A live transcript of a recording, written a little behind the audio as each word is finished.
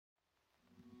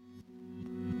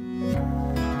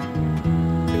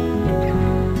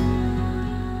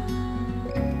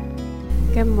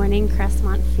Good morning,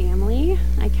 Crestmont family.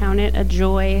 I count it a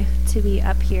joy to be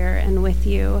up here and with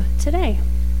you today.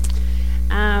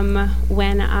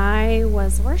 When I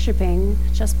was worshiping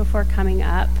just before coming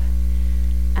up,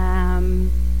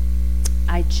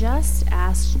 I just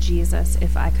asked Jesus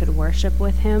if I could worship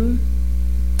with him,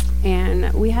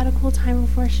 and we had a cool time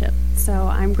of worship. So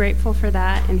I'm grateful for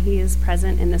that, and he is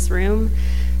present in this room,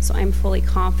 so I'm fully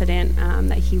confident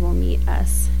that he will meet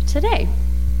us today.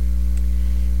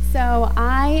 So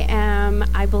I am,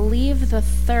 I believe, the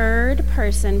third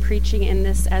person preaching in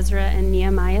this Ezra and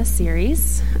Nehemiah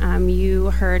series. You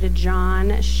heard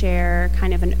John share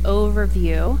kind of an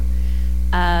overview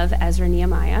of Ezra and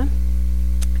Nehemiah.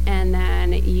 And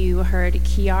then you heard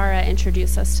Kiara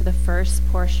introduce us to the first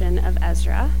portion of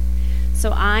Ezra.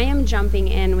 So I am jumping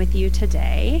in with you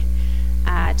today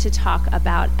to talk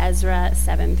about Ezra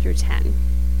 7 through 10.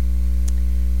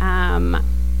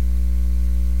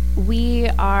 We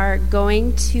are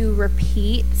going to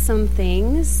repeat some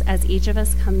things as each of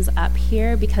us comes up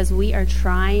here because we are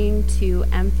trying to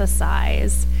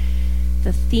emphasize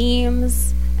the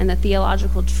themes and the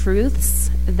theological truths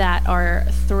that are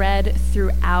thread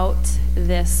throughout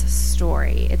this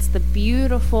story. It's the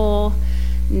beautiful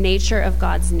nature of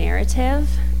God's narrative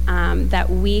that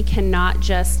we cannot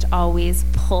just always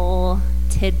pull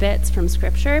tidbits from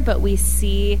Scripture, but we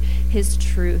see his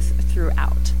truth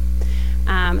throughout.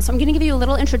 So I'm going to give you a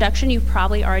little introduction you've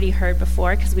probably already heard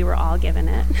before because we were all given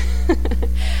it.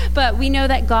 But we know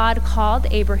that God called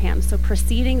Abraham. So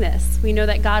preceding this, we know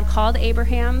that God called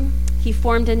Abraham. He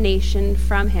formed a nation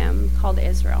from him called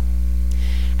Israel.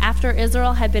 After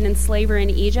Israel had been in slavery in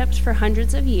Egypt for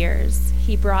hundreds of years,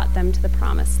 he brought them to the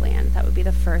promised land. That would be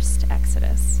the first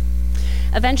Exodus.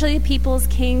 Eventually, the people's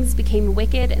kings became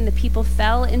wicked, and the people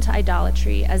fell into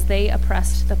idolatry as they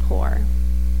oppressed the poor.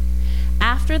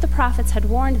 After the prophets had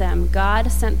warned them,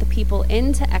 God sent the people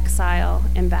into exile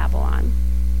in Babylon.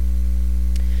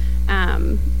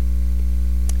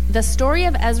 The story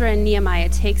of Ezra and Nehemiah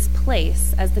takes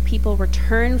place as the people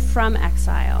return from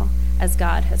exile, as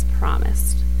God has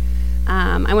promised.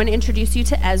 I want to introduce you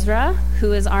to Ezra,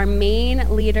 who is our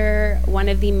main leader, one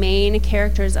of the main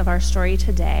characters of our story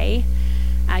today.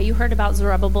 You heard about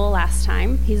Zerubbabel last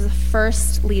time. He's the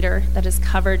first leader that is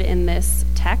covered in this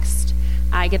text.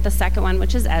 I get the second one,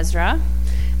 which is Ezra.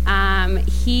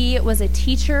 He was a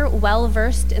teacher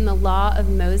well-versed in the law of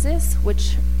Moses,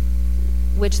 which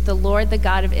the Lord, the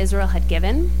God of Israel, had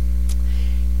given.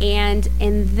 And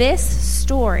in this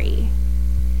story,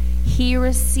 he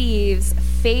receives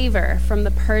favor from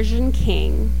the Persian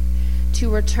king to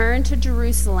return to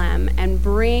Jerusalem and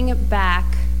bring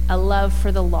back a love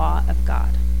for the law of God.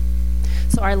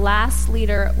 So our last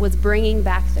leader was bringing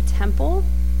back the temple,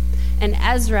 and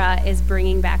Ezra is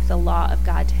bringing back the law of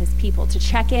God to his people to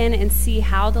check in and see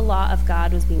how the law of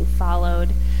God was being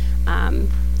followed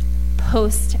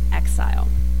post-exile.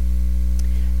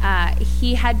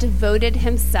 He had devoted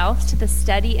himself to the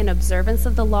study and observance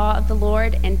of the law of the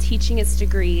Lord and teaching its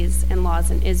degrees and laws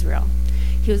in Israel.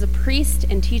 He was a priest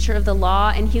and teacher of the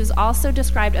law, and he was also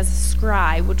described as a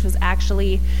scribe, which was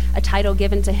actually a title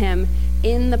given to him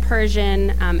in the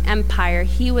Persian Empire.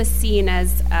 He was seen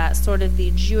as sort of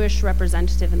the Jewish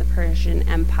representative in the Persian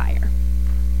Empire.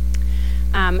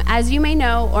 As you may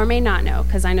know or may not know,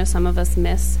 because I know some of us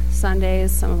miss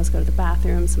Sundays, some of us go to the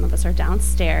bathroom, some of us are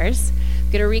downstairs.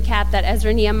 I'm going to recap that Ezra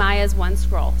and Nehemiah is one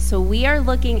scroll. So we are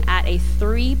looking at a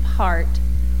 3-part,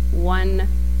 one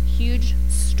huge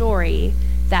story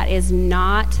that is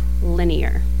not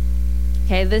linear.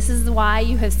 Okay, this is why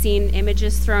you have seen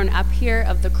images thrown up here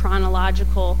of the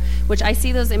chronological, which I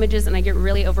see those images and I get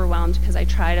really overwhelmed because I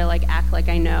try to act like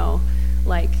I know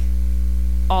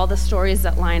all the stories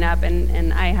that line up,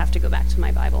 and I have to go back to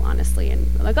my Bible, honestly, and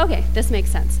okay, this makes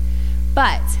sense.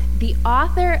 But the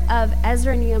author of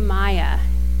Ezra and Nehemiah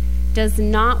does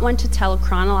not want to tell a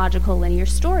chronological linear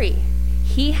story.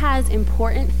 He has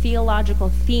important theological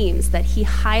themes that he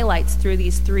highlights through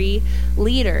these 3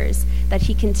 leaders that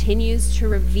he continues to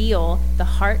reveal the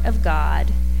heart of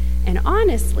God and,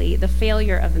 honestly, the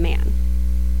failure of man.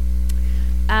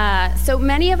 So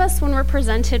many of us, when we're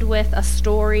presented with a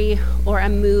story or a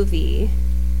movie,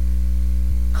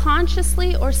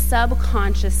 consciously or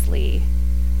subconsciously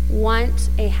want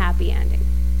a happy ending.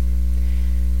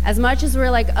 As much as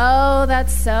we're oh,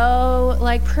 that's so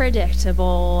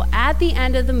predictable, at the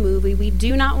end of the movie, we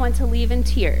do not want to leave in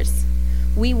tears.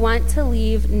 We want to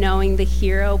leave knowing the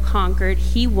hero conquered,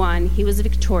 he won, he was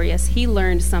victorious, he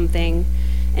learned something,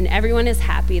 and everyone is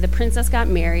happy. The princess got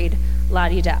married,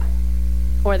 la-di-da.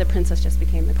 Or the princess just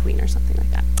became the queen or something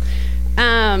like that.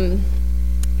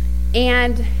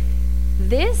 And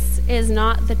this is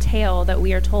not the tale that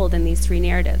we are told in these three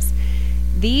narratives.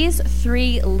 These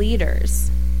three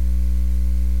leaders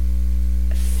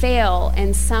fail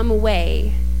in some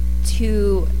way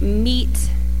to meet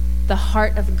the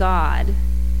heart of God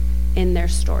in their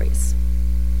stories.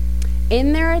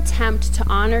 In their attempt to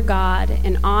honor God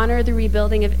and honor the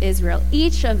rebuilding of Israel,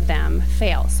 each of them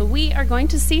fail. So we are going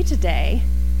to see today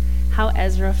how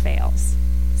Ezra fails.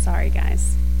 Sorry,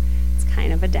 guys. It's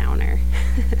kind of a downer.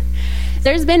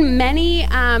 There's been many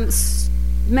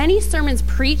sermons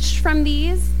preached from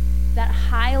these that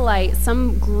highlight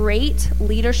some great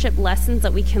leadership lessons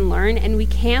that we can learn, and we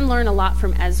can learn a lot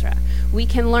from Ezra. We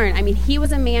can learn. He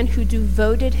was a man who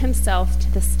devoted himself to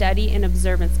the study and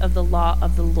observance of the law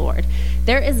of the Lord.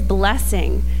 There is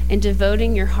blessing in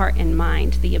devoting your heart and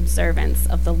mind to the observance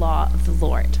of the law of the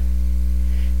Lord.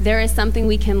 There is something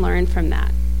we can learn from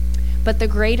that. But the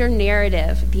greater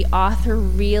narrative, the author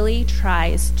really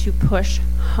tries to push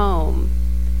home.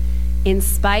 In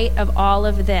spite of all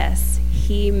of this,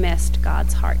 he missed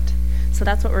God's heart. So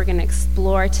that's what we're going to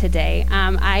explore today.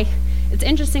 It's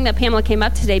interesting that Pamela came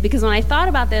up today, because when I thought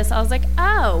about this, I was like,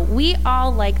 oh, we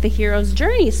all like the hero's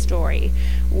journey story,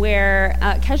 where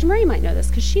Kaj Murray might know this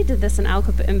because she did this in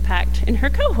Alcoa Impact in her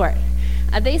cohort.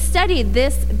 They studied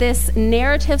this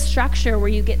narrative structure where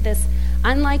you get this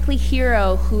unlikely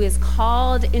hero who is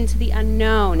called into the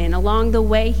unknown, and along the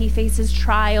way he faces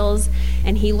trials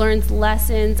and he learns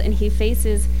lessons and he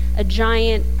faces a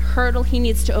giant hurdle he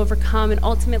needs to overcome, and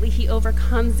ultimately he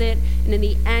overcomes it, and in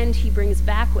the end he brings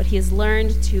back what he has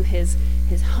learned to his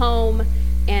home,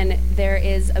 and there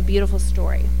is a beautiful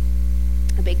story,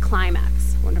 a big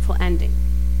climax, wonderful ending.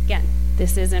 Again,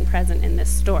 this isn't present in this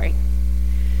story.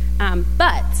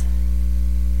 But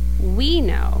we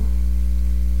know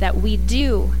that we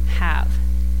do have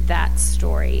that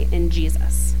story in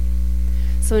Jesus.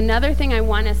 So another thing I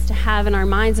want us to have in our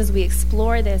minds as we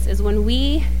explore this is when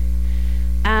we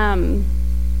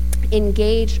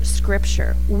engage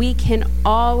Scripture, we can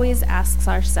always ask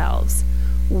ourselves,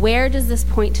 where does this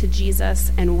point to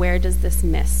Jesus and where does this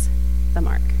miss the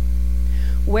mark?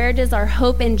 Where does our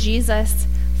hope in Jesus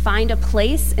find a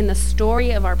place in the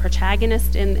story of our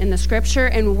protagonist in the Scripture,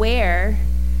 and where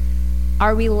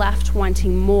are we left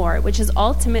wanting more, which is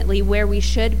ultimately where we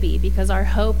should be, because our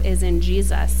hope is in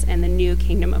Jesus and the new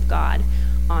kingdom of God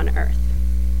on earth.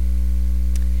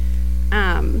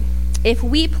 If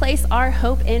we place our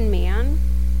hope in man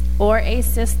or a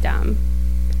system,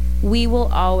 we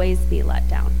will always be let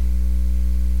down.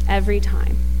 Every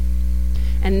time.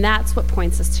 And that's what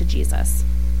points us to Jesus.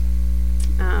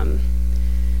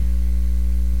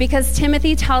 Because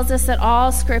Timothy tells us that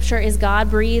all Scripture is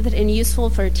God-breathed and useful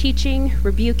for teaching,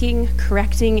 rebuking,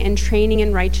 correcting, and training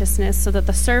in righteousness, so that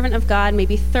the servant of God may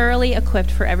be thoroughly equipped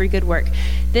for every good work.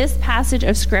 This passage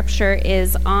of Scripture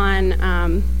is on,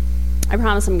 I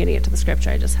promise I'm going to get to the Scripture.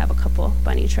 I just have a couple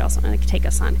bunny trails I'm going to take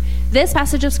us on. This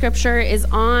passage of Scripture is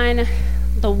on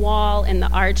the wall in the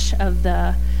arch of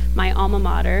my alma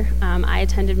mater. I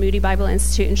attended Moody Bible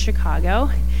Institute in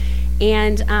Chicago.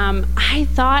 And I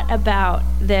thought about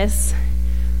this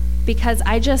because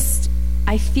I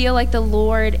feel like the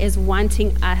Lord is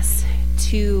wanting us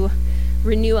to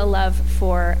renew a love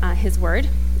for his word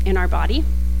in our body.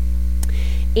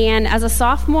 And as a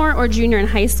sophomore or junior in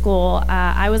high school,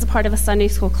 I was a part of a Sunday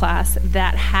school class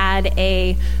that had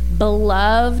a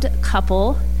beloved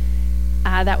couple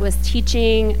that was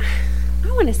teaching,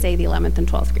 I want to say the 11th and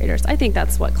 12th graders. I think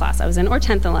that's what class I was in, or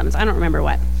 10th and 11th. I don't remember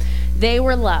what. They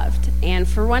were loved, and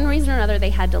for one reason or another,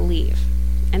 they had to leave.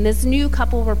 And this new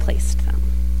couple replaced them.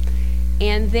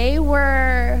 And they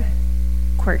were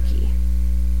quirky.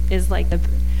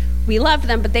 We loved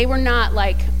them, but they were not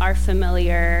like our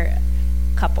familiar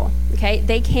couple, okay?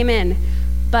 They came in,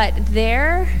 but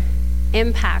their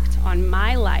impact on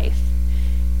my life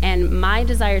and my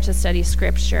desire to study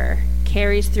Scripture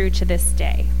carries through to this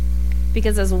day.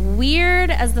 Because as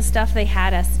weird as the stuff they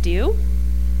had us do,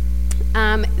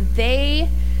 they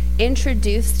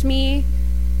introduced me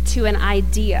to an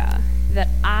idea that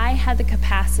I had the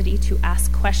capacity to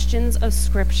ask questions of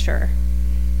Scripture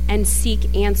and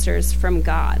seek answers from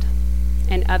God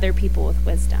and other people with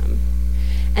wisdom.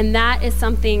 And that is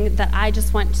something that I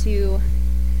just want to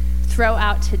throw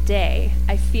out today.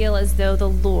 I feel as though the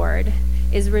Lord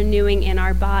is renewing in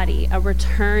our body a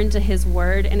return to his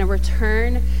word, and a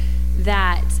return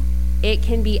that it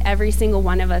can be every single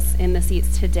one of us in the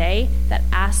seats today that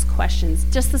ask questions.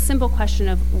 Just the simple question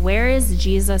of, where is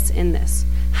Jesus in this?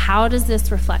 How does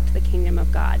this reflect the kingdom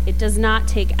of God? It does not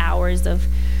take hours of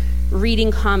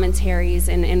reading commentaries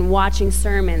and watching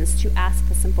sermons to ask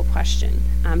the simple question.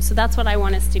 So that's what I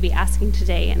want us to be asking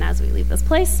today and as we leave this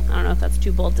place. I don't know if that's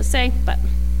too bold to say, but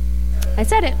I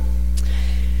said it.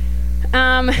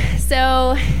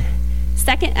 So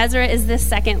second, Ezra is the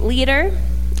second leader.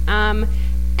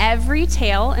 Every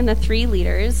tale in the three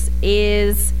leaders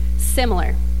is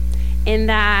similar in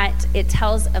that it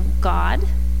tells of God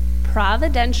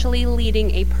providentially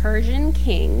leading a Persian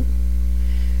king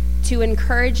to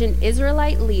encourage an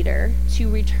Israelite leader to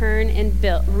return and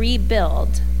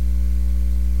rebuild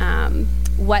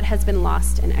what has been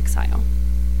lost in exile.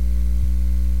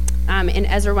 In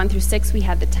Ezra 1 through 6, we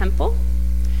have the temple.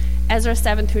 Ezra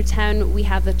 7 through 10, we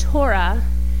have the Torah.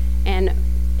 And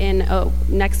in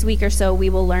next week or so, we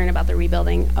will learn about the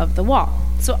rebuilding of the wall.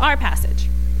 So our passage.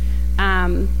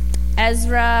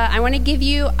 Ezra,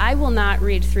 I will not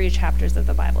read 3 chapters of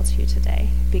the Bible to you today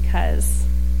because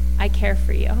I care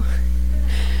for you.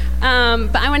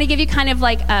 But I want to give you kind of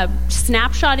like a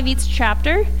snapshot of each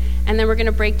chapter, and then we're going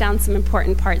to break down some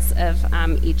important parts of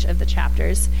each of the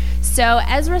chapters. So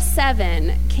Ezra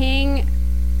 7,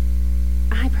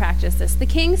 I practice this. The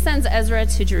king sends Ezra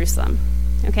to Jerusalem,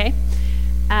 okay?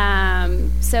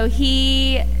 So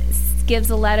he gives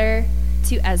a letter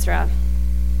to Ezra.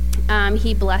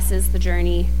 He blesses the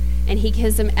journey, and he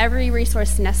gives him every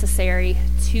resource necessary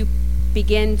to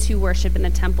begin to worship in the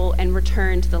temple and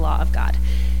return to the law of God.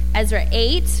 Ezra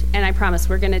 8, and I promise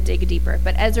we're going to dig deeper,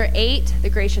 but Ezra 8, the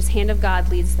gracious hand of God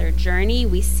leads their journey.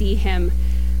 We see him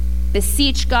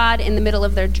beseech God in the middle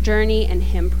of their journey and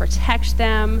him protect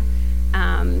them.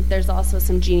 There's also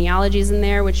some genealogies in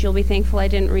there, which you'll be thankful I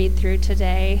didn't read through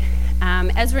today.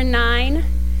 Ezra 9,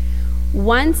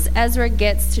 once Ezra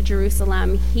gets to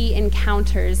Jerusalem, he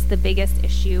encounters the biggest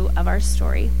issue of our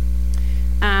story,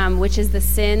 which is the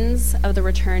sins of the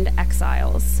returned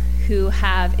exiles who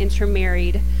have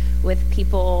intermarried with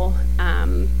people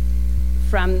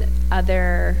from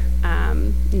other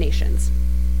nations.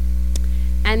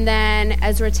 And then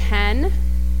Ezra 10,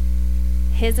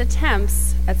 his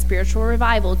attempts at spiritual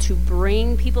revival to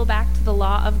bring people back to the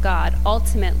law of God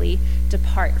ultimately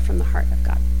depart from the heart of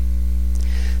God.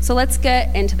 So let's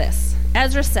get into this.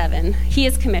 Ezra 7, he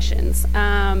is commissions.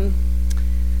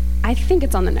 I think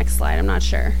it's on the next slide. I'm not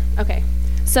sure. Okay.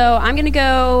 So I'm going to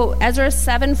go Ezra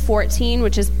 7:14,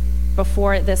 which is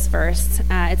before this verse.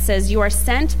 It says, "You are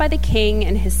sent by the king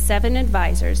and his 7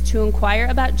 advisors to inquire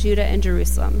about Judah and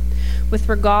Jerusalem with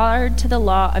regard to the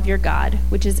law of your God,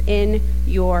 which is in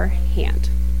your hand."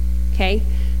 Okay?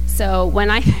 So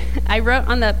when I wrote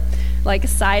on the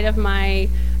side of my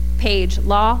page,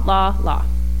 law.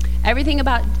 Everything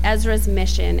about Ezra's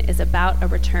mission is about a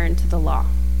return to the law.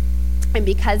 And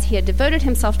because he had devoted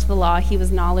himself to the law, he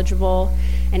was knowledgeable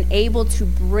and able to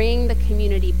bring the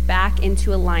community back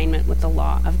into alignment with the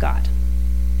law of God.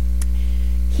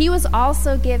 He was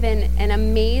also given an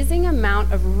amazing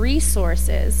amount of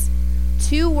resources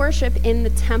to worship in the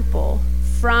temple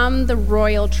from the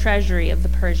royal treasury of the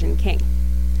Persian king.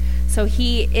 So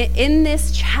in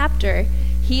this chapter,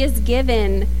 he is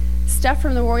given stuff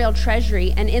from the royal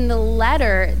treasury, and in the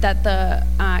letter that the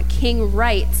king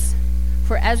writes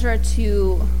for Ezra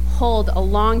to hold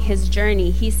along his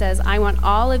journey, he says, "I want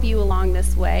all of you along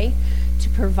this way to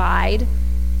provide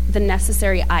the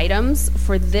necessary items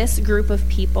for this group of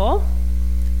people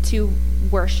to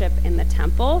worship in the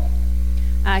temple."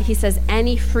 He says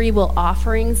any free will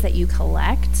offerings that you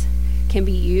collect can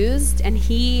be used, and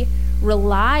he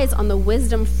relies on the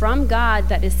wisdom from God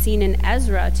that is seen in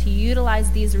Ezra to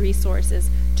utilize these resources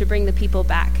to bring the people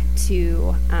back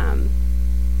to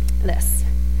this.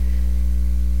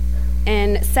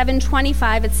 In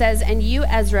 7:25 it says, "And you,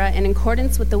 Ezra, in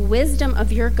accordance with the wisdom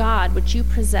of your God which you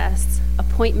possess,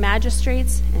 appoint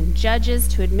magistrates and judges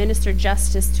to administer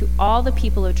justice to all the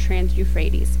people of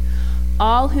Trans-Euphrates,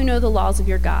 all who know the laws of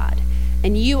your God,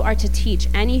 and you are to teach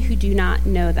any who do not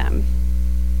know them."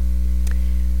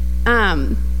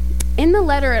 In the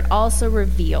letter, it also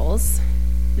reveals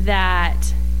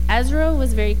that Ezra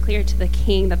was very clear to the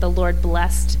king that the Lord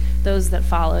blessed those that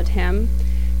followed him,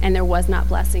 and there was not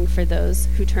blessing for those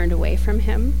who turned away from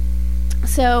him.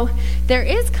 So there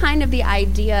is kind of the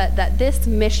idea that this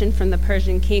mission from the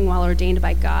Persian king, while ordained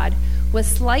by God, was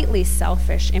slightly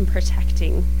selfish in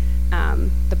protecting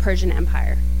the Persian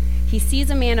Empire. He sees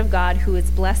a man of God who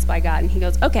is blessed by God, and he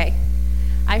goes, "Okay,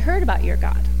 I heard about your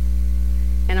God,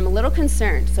 and I'm a little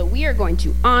concerned, so we are going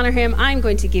to honor him. I'm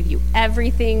going to give you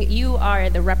everything. You are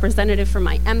the representative for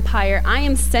my empire. I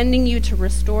am sending you to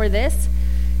restore this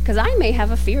because I may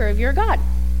have a fear of your God.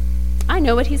 I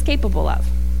know what he's capable of."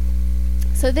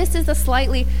 So this is a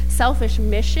slightly selfish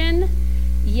mission,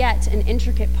 yet an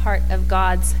intricate part of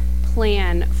God's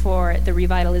plan for the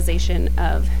revitalization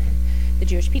of the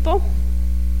Jewish people.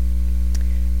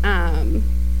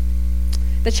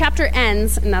 The chapter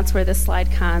ends, and that's where this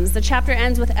slide comes, the chapter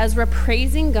ends with Ezra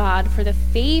praising God for the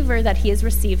favor that he has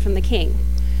received from the king,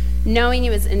 knowing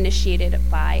it was initiated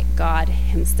by God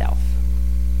himself.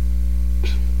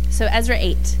 So Ezra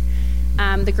 8,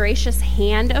 the gracious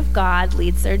hand of God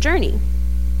leads their journey.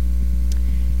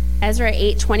 Ezra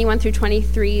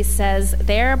 8:21-23 says,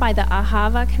 "There by the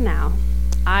Ahava Canal,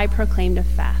 I proclaimed a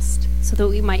fast, so that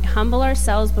we might humble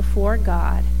ourselves before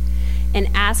God and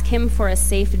ask him for a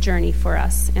safe journey for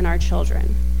us and our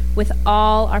children, with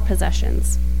all our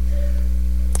possessions."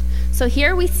 So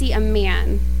here we see a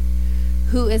man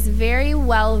who is very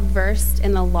well versed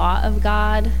in the law of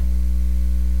God,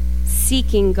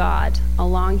 seeking God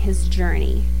along his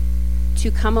journey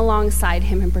to come alongside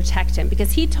him and protect him.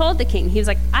 Because he told the king, he was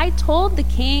like, I told the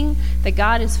king that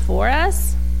God is for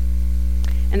us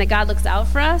and that God looks out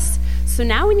for us. So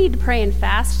now we need to pray and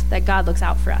fast that God looks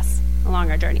out for us along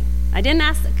our journey. I didn't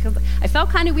ask, because I felt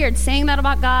kind of weird saying that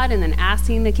about God and then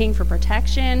asking the king for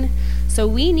protection. So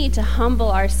we need to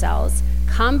humble ourselves,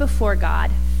 come before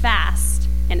God, fast,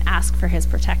 and ask for his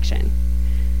protection,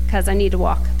 because I need to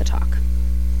walk the talk.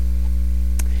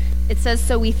 It says,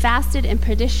 "So we fasted and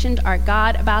petitioned our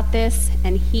God about this,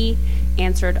 and he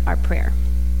answered our prayer."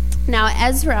 Now,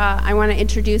 Ezra, I want to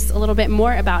introduce a little bit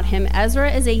more about him.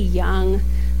 Ezra is a young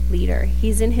leader.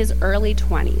 He's in his early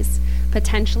 20s,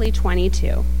 potentially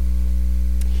 22.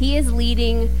 He is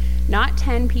leading not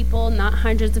 10 people, not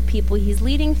hundreds of people. He's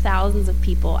leading thousands of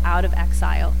people out of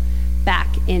exile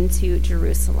back into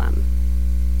Jerusalem.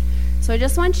 So I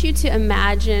just want you to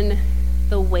imagine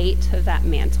the weight of that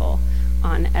mantle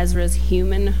on Ezra's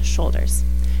human shoulders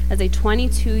as a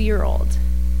 22-year-old,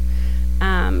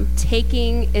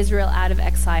 taking Israel out of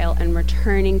exile and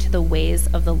returning to the ways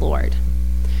of the Lord.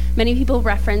 Many people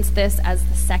reference this as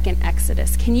the second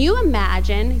Exodus. Can you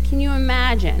imagine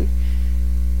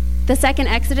the second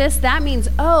Exodus? That means,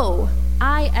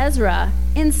 I, Ezra,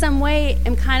 in some way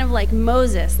am kind of like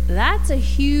Moses. That's a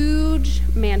huge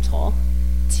mantle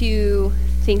to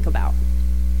think about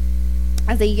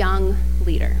as a young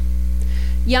leader.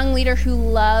 Young leader who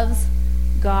loves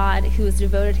God, who has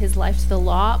devoted his life to the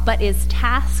law, but is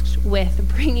tasked with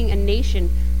bringing a nation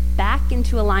back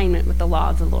into alignment with the law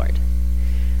of the Lord.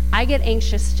 I get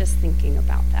anxious just thinking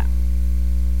about that.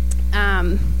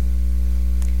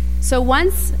 So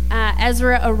once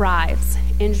Ezra arrives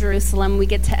in Jerusalem, we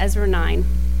get to Ezra 9,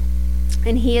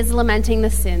 and he is lamenting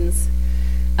the sins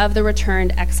of the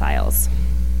returned exiles.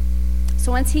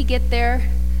 So once he gets there,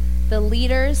 the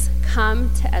leaders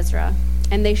come to Ezra,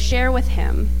 and they share with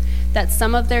him that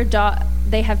some of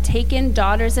they have taken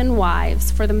daughters and wives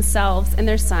for themselves and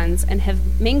their sons, and have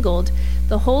mingled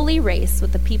the holy race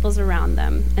with the peoples around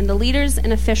them. And the leaders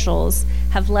and officials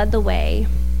have led the way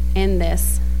in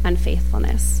this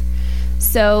unfaithfulness.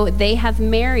 So they have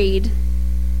married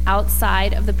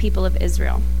outside of the people of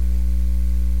Israel.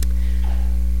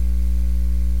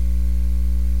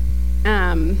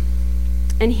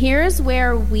 And here's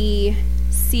where we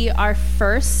see our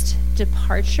first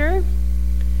departure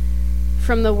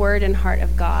from the word and heart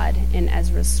of God in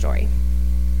Ezra's story.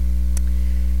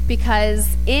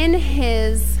 Because in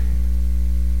his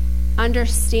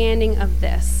understanding of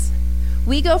this,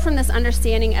 we go from this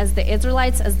understanding as the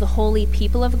Israelites, as the holy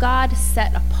people of God,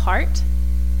 set apart,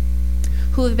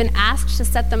 who have been asked to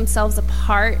set themselves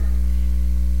apart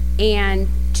and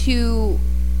to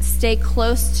stay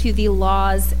close to the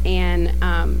laws and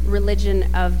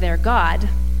religion of their God,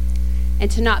 and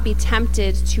to not be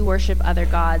tempted to worship other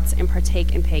gods and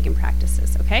partake in pagan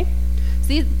practices, okay?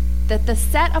 See, that the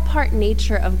set-apart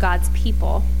nature of God's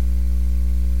people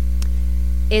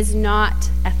is not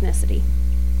ethnicity.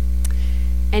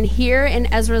 And here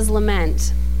in Ezra's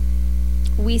lament,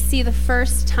 we see the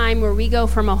first time where we go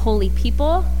from a holy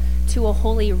people to a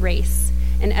holy race.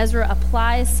 And Ezra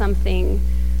applies something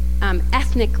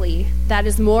ethnically that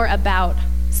is more about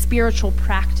spiritual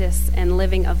practice and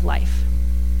living of life.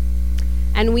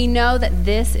 And we know that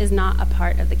this is not a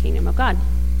part of the kingdom of God.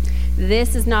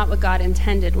 This is not what God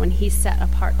intended when he set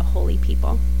apart a holy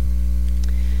people.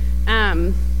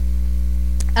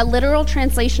 A literal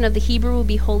translation of the Hebrew will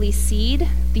be holy seed.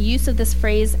 The use of this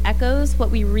phrase echoes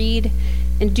what we read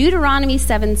in Deuteronomy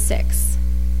 7:6.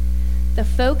 The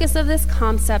focus of this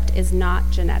concept is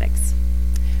not genetics,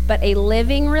 but a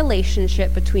living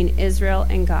relationship between Israel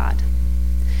and God.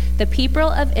 The people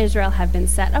of Israel have been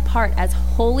set apart as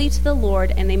holy to the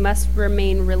Lord, and they must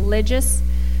remain religious,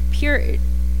 pure,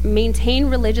 maintain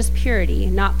religious purity,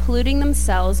 not polluting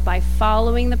themselves by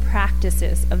following the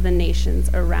practices of the nations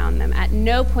around them. At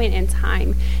no point in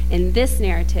time in this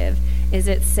narrative is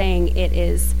it saying it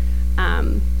is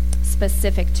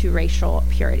specific to racial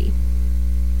purity.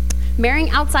 Marrying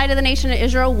outside of the nation of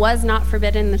Israel was not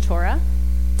forbidden in the Torah.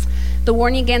 The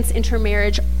warning against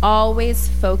intermarriage always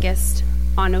focused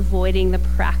on avoiding the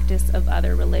practice of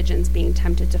other religions, being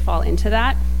tempted to fall into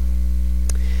that.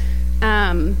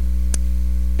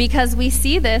 Because we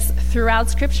see this throughout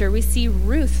Scripture. We see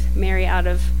Ruth marry out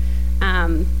of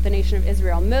the nation of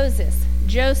Israel, Moses,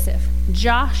 Joseph,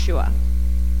 Joshua.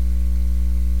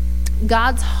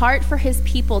 God's heart for his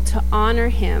people to honor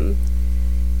him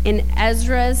in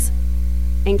Ezra's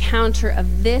encounter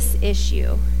of this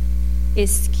issue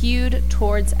is skewed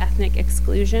towards ethnic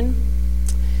exclusion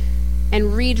and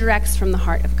redirects from the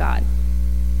heart of God.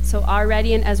 So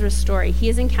already in Ezra's story,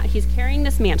 he's carrying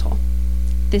this mantle.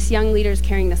 This young leader is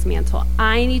carrying this mantle.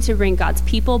 I need to bring God's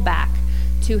people back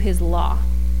to his law.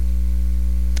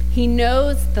 He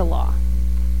knows the law.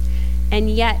 And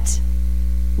yet,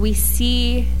 we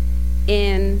see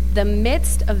in the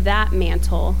midst of that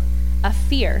mantle, a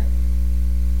fear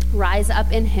rise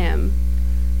up in him.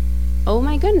 Oh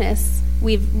my goodness,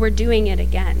 we're doing it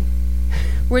again.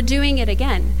 We're doing it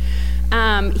again.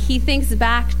 He thinks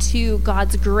back to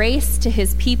God's grace to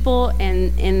his people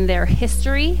and in their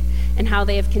history and how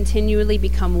they have continually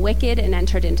become wicked and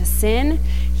entered into sin.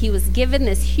 He was given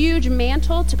this huge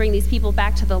mantle to bring these people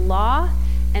back to the law,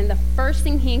 and the first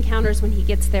thing he encounters when he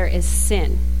gets there is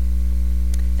sin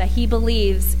that he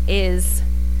believes is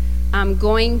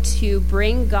going to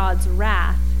bring God's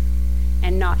wrath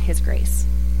and not his grace.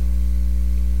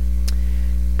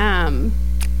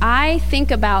 I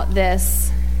think about this.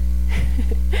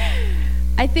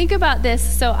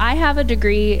 So I have a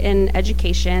degree in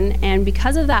education, and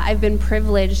because of that, I've been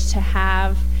privileged to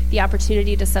have the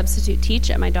opportunity to substitute teach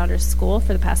at my daughter's school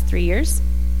for the past 3 years.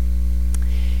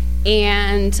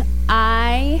 And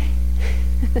I,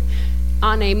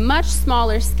 on a much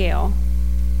smaller scale,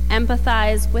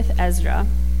 empathize with Ezra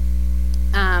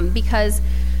because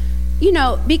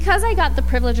I got the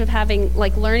privilege of having,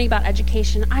 learning about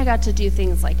education, I got to do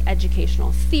things like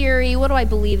educational theory. What do I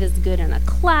believe is good in a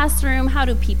classroom? How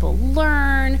do people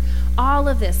learn? All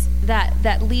of this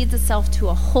that leads itself to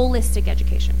a holistic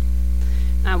education.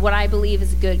 What I believe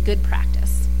is good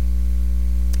practice.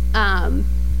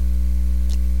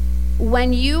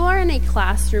 When you are in a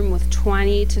classroom with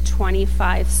 20 to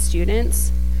 25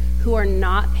 students who are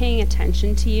not paying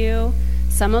attention to you,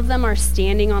 some of them are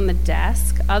standing on the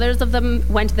desk. Others of them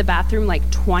went to the bathroom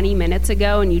 20 minutes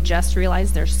ago and you just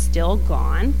realized they're still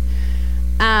gone.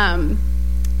 It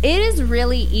is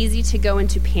really easy to go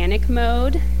into panic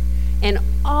mode, and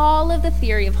all of the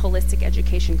theory of holistic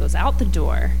education goes out the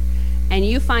door, and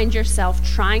you find yourself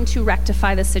trying to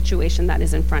rectify the situation that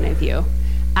is in front of you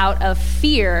out of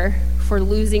fear for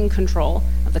losing control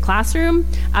of the classroom,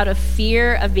 out of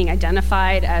fear of being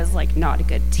identified as not a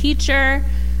good teacher.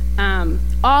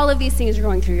 All of these things are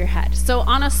going through your head. So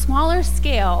on a smaller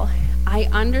scale, I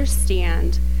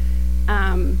understand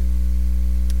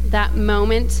that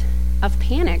moment of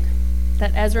panic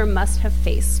that Ezra must have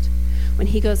faced when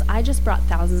he goes, I just brought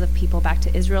thousands of people back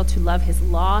to Israel to love his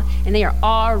law, and they are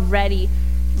already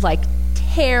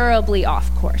terribly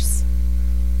off course.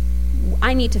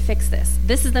 I need to fix this.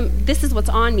 This is what's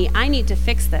on me. I need to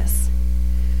fix this.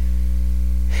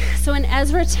 So in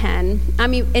Ezra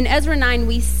 9,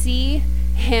 we see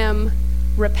him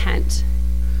repent.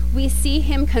 We see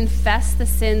him confess the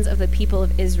sins of the people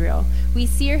of Israel. We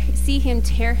see him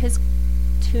tear his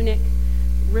tunic,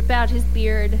 rip out his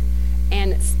beard,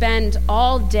 and spend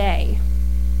all day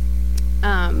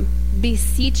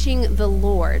beseeching the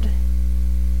Lord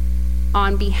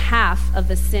on behalf of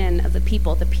the sin of the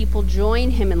people. The people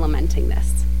join him in lamenting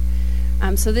this.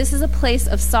 So this is a place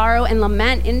of sorrow and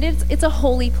lament, and it's a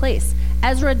holy place.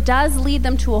 Ezra does lead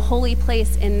them to a holy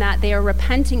place in that they are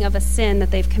repenting of a sin that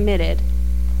they've committed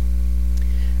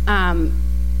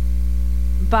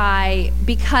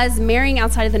because marrying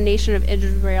outside of the nation of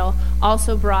Israel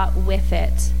also brought with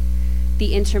it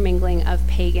the intermingling of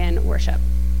pagan worship.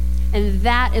 And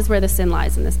that is where the sin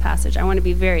lies in this passage. I want to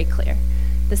be very clear.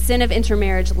 The sin of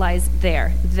intermarriage lies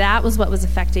there. That was what was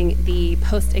affecting the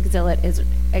post-exilic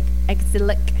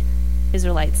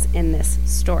Israelites in this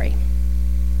story.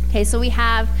 Okay, so we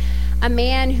have a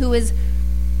man who is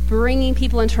bringing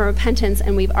people into repentance,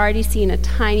 and we've already seen a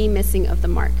tiny missing of the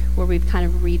mark where we've kind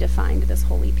of redefined this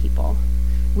holy people.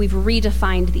 We've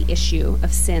redefined the issue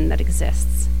of sin that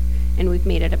exists, and we've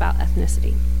made it about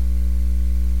ethnicity.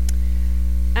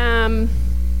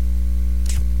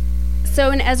 So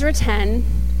in Ezra 10,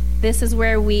 This is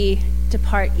where we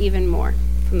depart even more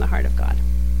from the heart of God.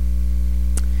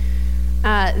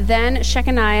 Then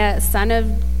Shechaniah, son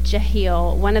of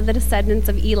Jehiel, one of the descendants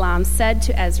of Elam, said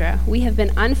to Ezra, "We have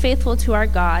been unfaithful to our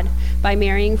God by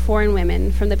marrying foreign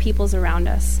women from the peoples around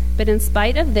us. But in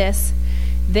spite of this,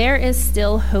 there is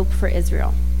still hope for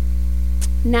Israel.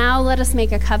 Now let us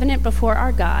make a covenant before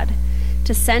our God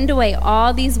to send away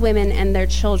all these women and their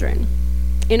children,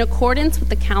 in accordance with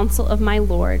the counsel of my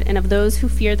Lord and of those who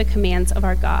fear the commands of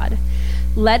our God.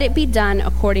 Let it be done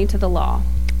according to the law.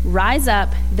 Rise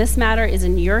up, this matter is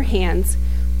in your hands.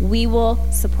 We will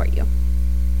support you."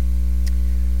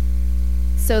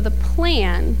 So the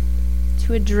plan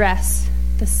to address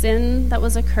the sin that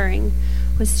was occurring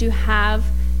was to have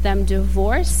them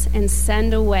divorce and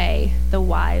send away the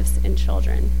wives and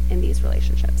children in these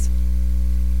relationships.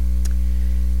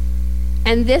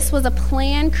 And this was a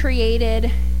plan created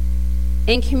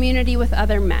in community with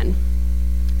other men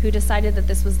who decided that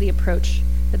this was the approach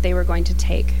that they were going to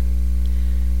take.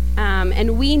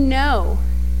 And we know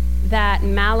that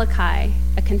Malachi,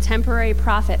 a contemporary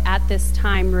prophet at this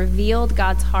time, revealed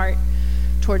God's heart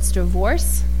towards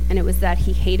divorce, and it was that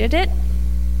he hated it.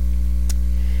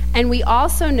 And we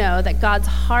also know that God's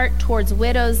heart towards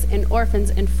widows and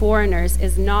orphans and foreigners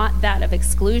is not that of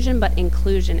exclusion, but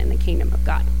inclusion in the kingdom of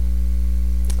God.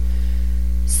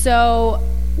 So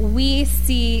we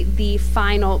see the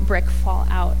final brick fall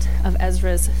out of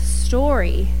Ezra's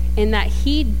story in that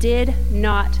he did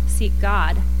not seek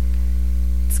God's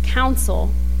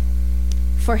counsel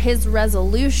for his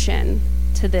resolution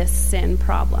to this sin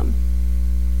problem.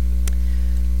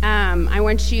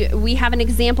 We have an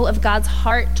example of God's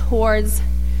heart towards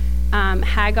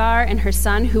Hagar and her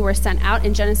son who were sent out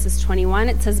in Genesis 21.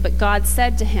 It says, "But God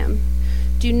said to him,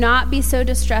 'Do not be so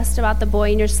distressed about the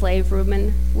boy and your slave,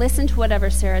 Reuben. Listen to whatever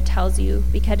Sarah tells you,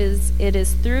 because it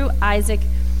is through Isaac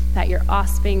that your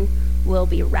offspring will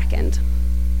be reckoned.'"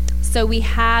 So we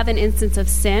have an instance of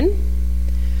sin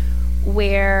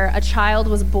where a child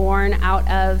was born out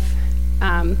of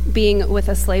being with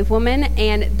a slave woman,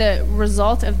 and the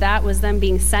result of that was them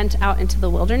being sent out into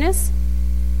the wilderness.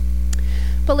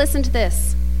 But listen to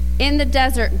this. In the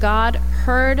desert, God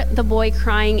heard the boy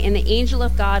crying, and the angel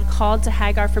of God called to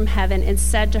Hagar from heaven and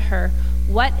said to her,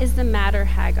 "What is the matter,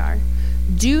 Hagar?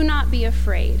 Do not be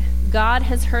afraid. God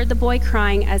has heard the boy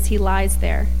crying as he lies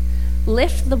there.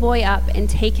 Lift the boy up and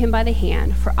take him by the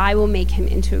hand, for I will make him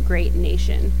into a great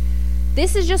nation."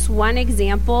 This is just one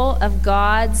example of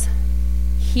God's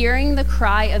hearing the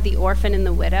cry of the orphan and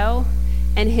the widow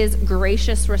and his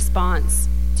gracious response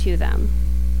to them.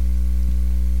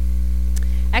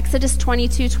 Exodus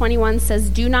 22:21 says,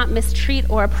 "Do not mistreat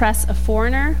or oppress a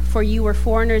foreigner, for you were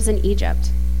foreigners in Egypt.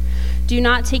 Do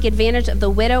not take advantage of the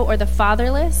widow or the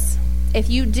fatherless. If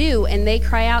you do, and they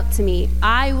cry out to me,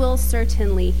 I will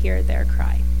certainly hear their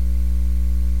cry."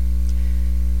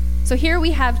 So here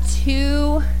we have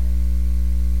two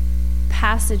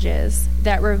passages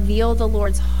that reveal the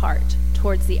Lord's heart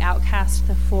towards the outcast,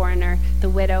 the foreigner, the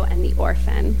widow, and the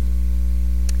orphan.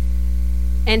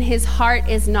 And his heart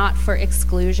is not for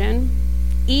exclusion.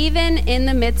 Even in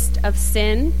the midst of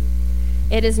sin,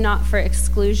 it is not for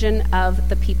exclusion of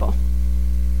the people.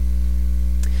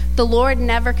 The Lord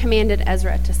never commanded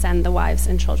Ezra to send the wives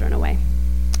and children away.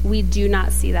 We do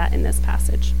not see that in this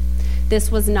passage.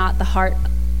 This was not the heart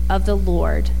of the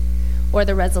Lord or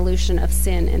the resolution of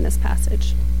sin in this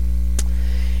passage.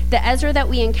 The Ezra that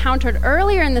we encountered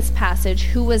earlier in this passage,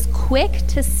 who was quick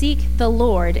to seek the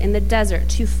Lord in the desert,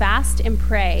 to fast and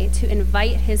pray, to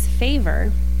invite his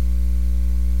favor,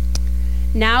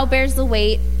 now bears the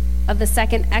weight of the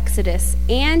second Exodus,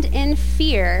 and in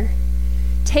fear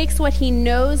takes what he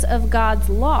knows of God's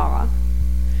law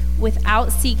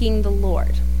without seeking the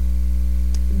Lord,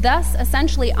 thus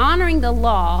essentially honoring the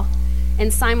law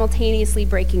and simultaneously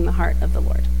breaking the heart of the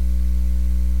Lord,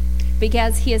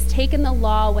 because he has taken the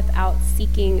law without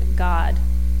seeking God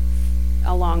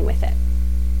along with it.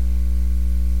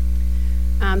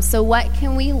 So what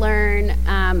can we learn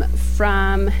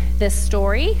from this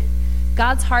story?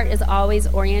 God's heart is always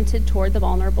oriented toward the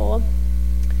vulnerable,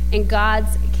 and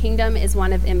God's kingdom is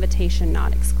one of invitation,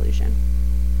 not exclusion.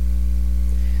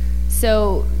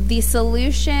 So the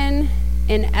solution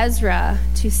in Ezra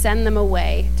to send them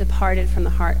away departed from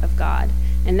the heart of God,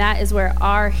 and that is where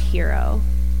our hero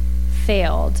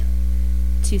failed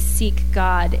to seek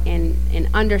God and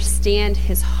understand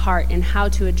his heart and how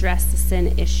to address the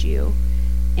sin issue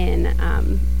in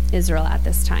Israel at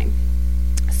this time.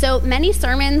 So many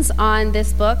sermons on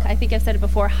this book, I think I've said it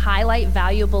before, highlight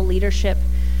valuable leadership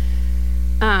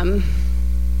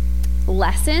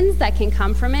lessons that can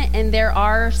come from it, and there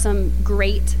are some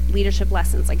great leadership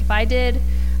lessons. Like if I did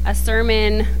a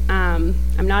sermon, I'm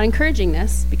not encouraging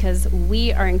this because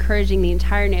we are encouraging the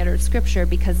entire narrative of Scripture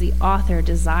because the author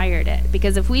desired it.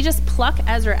 Because if we just pluck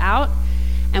Ezra out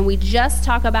and we just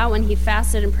talk about when he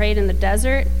fasted and prayed in the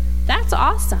desert, that's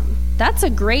awesome. That's a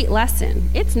great lesson.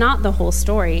 It's not the whole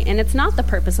story, and it's not the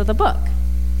purpose of the book.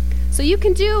 So you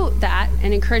can do that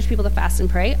and encourage people to fast and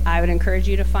pray. I would encourage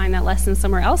you to find that lesson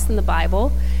somewhere else in the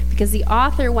Bible because the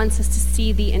author wants us to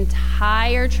see the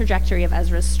entire trajectory of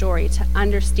Ezra's story to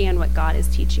understand what God is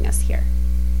teaching us here.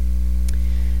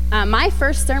 My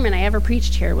first sermon I ever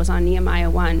preached here was on Nehemiah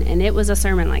 1, and it was a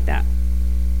sermon like that.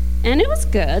 And it was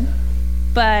good,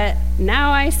 but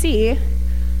now I see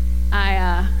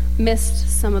I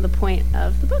missed some of the point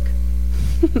of the book.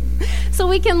 So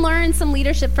we can learn some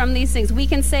leadership from these things. We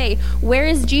can say, where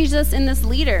is Jesus in this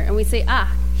leader? And we say,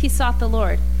 he sought the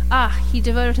Lord. He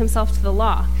devoted himself to the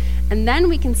law. And then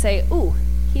we can say,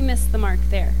 he missed the mark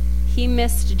there. He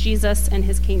missed Jesus and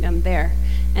his kingdom there.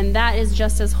 And that is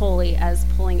just as holy as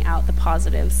pulling out the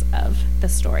positives of the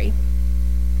story.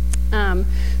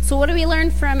 So what do we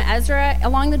learn from Ezra?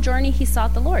 Along the journey, he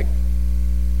sought the Lord.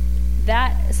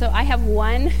 So I have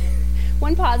one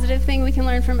positive thing we can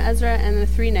learn from Ezra and the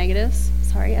 3 negatives.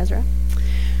 Sorry, Ezra.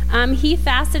 He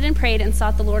fasted and prayed and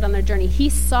sought the Lord on their journey. He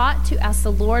sought to ask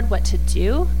the Lord what to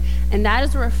do, and that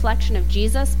is a reflection of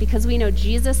Jesus because we know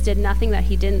Jesus did nothing that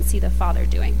he didn't see the Father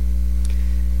doing.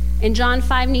 In John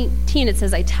 5:18, it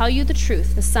says, I tell you the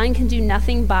truth, the Son can do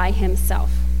nothing by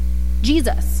himself.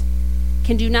 Jesus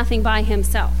can do nothing by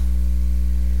himself.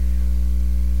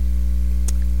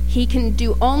 He can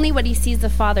do only what he sees the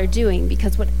Father doing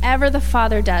because whatever the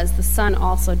Father does, the Son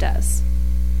also does.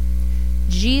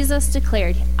 Jesus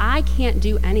declared, I can't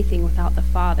do anything without the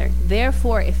Father.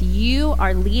 Therefore, if you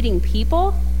are leading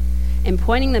people and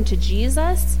pointing them to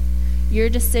Jesus, your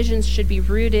decisions should be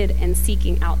rooted in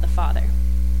seeking out the Father,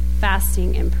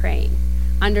 fasting and praying,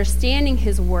 understanding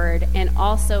his word and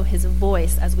also his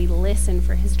voice as we listen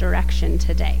for his direction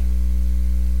today.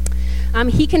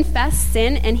 He confessed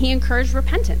sin and he encouraged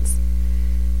repentance.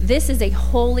 This is a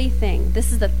holy thing.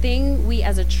 This is the thing we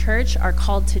as a church are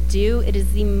called to do. It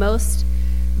is the most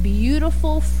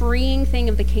beautiful, freeing thing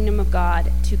of the kingdom of God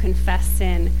to confess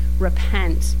sin,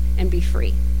 repent, and be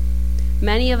free.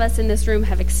 Many of us in this room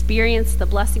have experienced the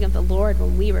blessing of the Lord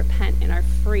when we repent and are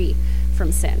free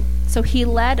from sin. So he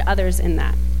led others in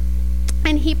that.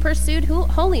 And he pursued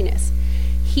holiness.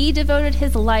 He devoted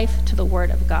his life to the word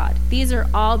of God. These are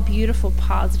all beautiful,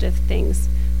 positive things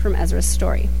from Ezra's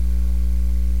story.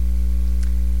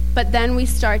 But then we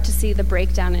start to see the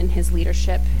breakdown in his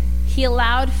leadership. He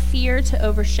allowed fear to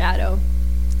overshadow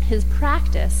his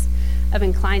practice of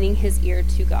inclining his ear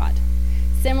to God.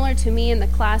 Similar to me in the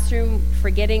classroom,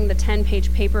 forgetting the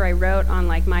 10-page paper I wrote on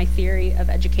my theory of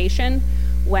education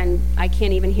when I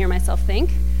can't even hear myself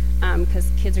think because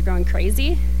kids are going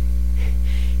crazy.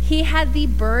 He had the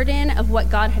burden of what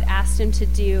God had asked him to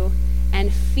do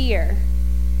and fear,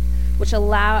 which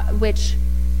allowed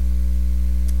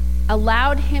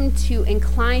him to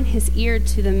incline his ear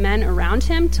to the men around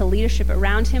him, to leadership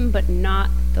around him, but not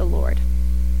the Lord.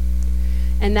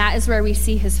 And that is where we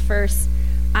see his first.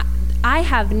 I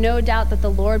have no doubt that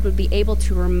the Lord would be able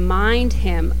to remind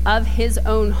him of his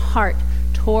own heart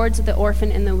towards the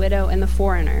orphan and the widow and the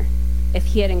foreigner. If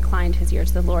he had inclined his ear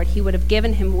to the Lord, he would have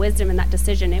given him wisdom in that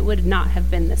decision. It would not have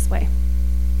been this way.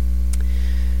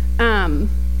 In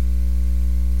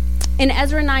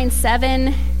Ezra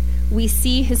 9:7, we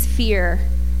see his fear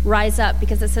rise up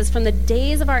because it says, from the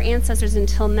days of our ancestors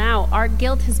until now, our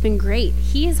guilt has been great.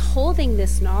 He is holding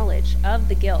this knowledge of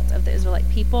the guilt of the Israelite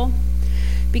people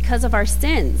because of our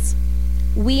sins.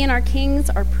 We and our kings,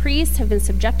 our priests, have been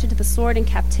subjected to the sword in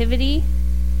captivity.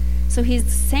 So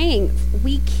he's saying,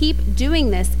 we keep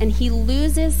doing this, and he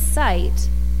loses sight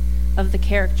of the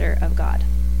character of God.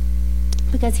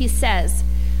 Because he says,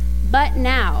 but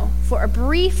now, for a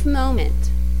brief moment,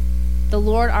 the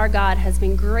Lord our God has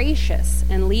been gracious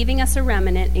in leaving us a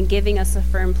remnant and giving us a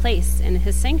firm place in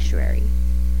his sanctuary.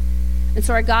 And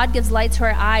so our God gives light to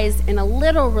our eyes and a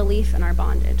little relief in our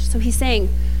bondage. So he's saying,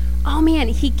 oh man,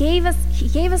 he gave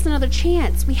us another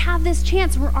chance. We have this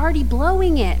chance. We're already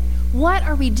blowing it. What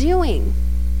are we doing?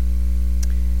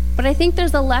 But I think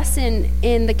there's a lesson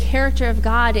in the character of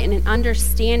God and an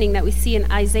understanding that we see in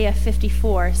Isaiah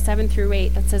 54,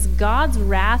 7-8, that says, God's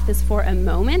wrath is for a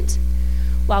moment,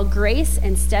 while grace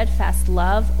and steadfast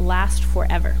love last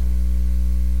forever.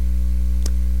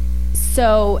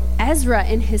 So Ezra,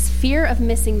 in his fear of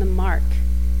missing the mark,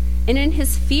 and in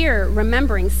his fear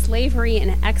remembering slavery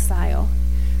and exile,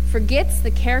 forgets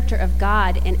the character of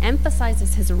God and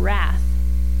emphasizes his wrath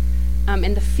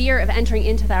and the fear of entering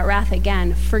into that wrath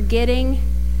again, forgetting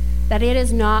that it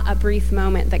is not a brief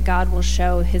moment that God will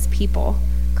show his people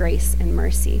grace and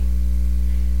mercy.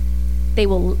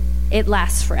 It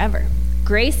lasts forever.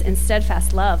 Grace and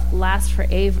steadfast love last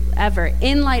forever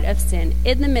in light of sin,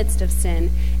 in the midst of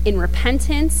sin, in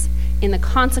repentance, in the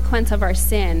consequence of our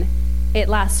sin. It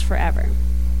lasts forever.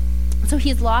 So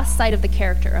he's lost sight of the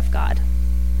character of God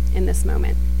in this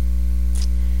moment.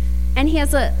 And he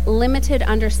has a limited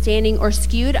understanding or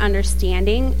skewed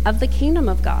understanding of the kingdom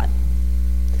of God.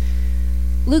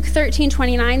 Luke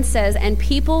 13:29 says, "And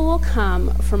people will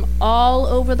come from all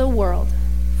over the world,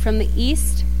 from the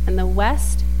east and the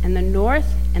west and the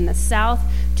north and the south,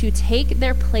 to take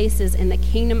their places in the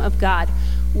kingdom of God."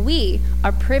 We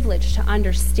are privileged to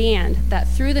understand that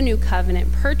through the new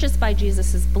covenant purchased by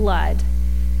Jesus' blood,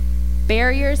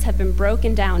 barriers have been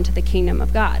broken down to the kingdom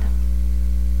of God.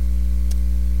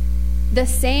 The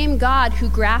same God who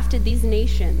grafted these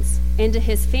nations into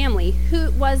his family, who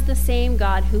was the same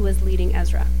God who was leading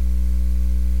Ezra.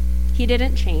 He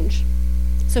didn't change.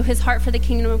 So his heart for the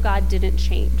kingdom of God didn't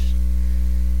change.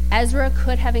 Ezra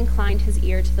could have inclined his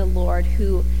ear to the Lord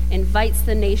who invites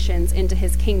the nations into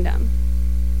his kingdom,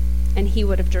 and he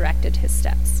would have directed his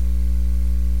steps.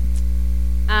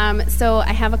 So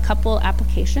I have a couple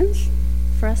applications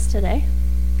for us today.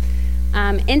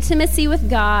 Intimacy with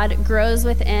God grows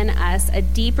within us a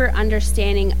deeper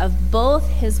understanding of both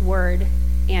his word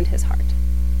and his heart.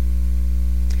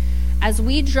 As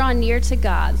we draw near to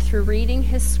God through reading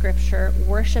his scripture,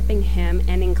 worshiping him,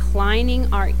 and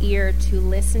inclining our ear to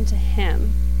listen to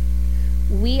him,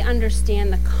 we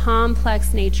understand the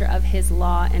complex nature of his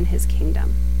law and his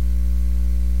kingdom.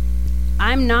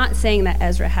 I'm not saying that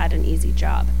Ezra had an easy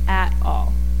job at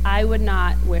all. I would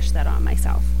not wish that on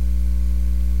myself.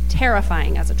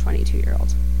 Terrifying as a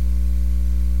 22-year-old.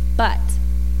 But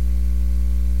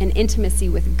an intimacy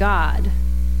with God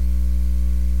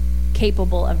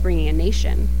capable of bringing a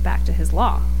nation back to his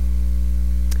law.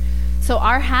 So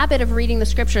our habit of reading the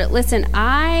scripture, listen,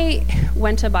 I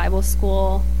went to Bible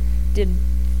school, did,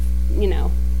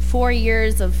 4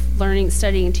 years of learning,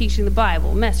 studying, teaching the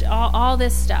Bible, all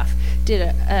this stuff. Did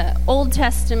a Old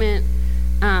Testament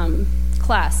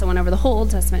class. I went over the whole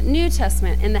Old Testament, New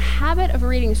Testament, and the habit of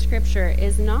reading scripture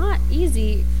is not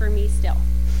easy for me still.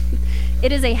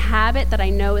 It is a habit that I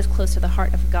know is close to the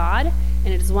heart of God,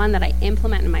 and it is one that I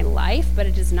implement in my life, but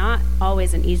it is not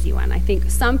always an easy one. I think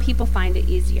some people find it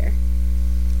easier,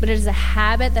 but it is a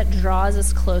habit that draws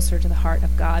us closer to the heart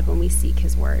of God when we seek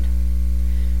his word.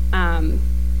 And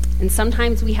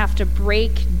sometimes we have to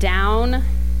break down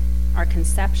our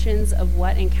conceptions of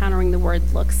what encountering the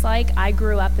word looks like. I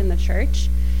grew up in the church,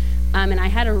 and I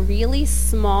had a really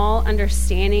small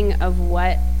understanding of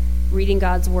what reading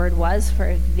God's word was for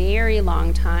a very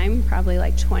long time, probably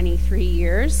like 23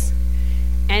 years.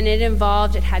 And it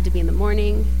had to be in the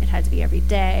morning, it had to be every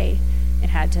day, I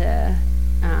had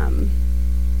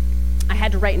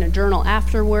to write in a journal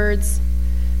afterwards,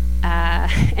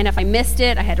 and if I missed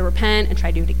it, I had to repent and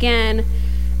try to do it again.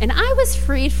 And I was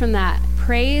freed from that.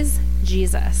 Praise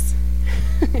Jesus.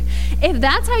 If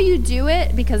that's how you do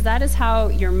it, because that is how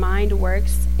your mind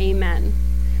works, amen.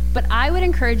 But I would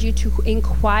encourage you to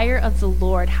inquire of the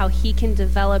Lord how he can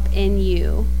develop in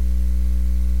you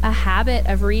a habit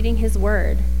of reading his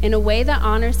word in a way that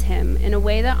honors him, in a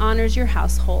way that honors your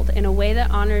household, in a way that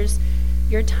honors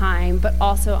your time, but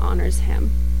also honors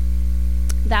him.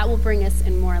 That will bring us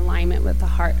in more alignment with the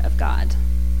heart of God.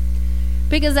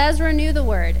 Because Ezra knew the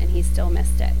word and he still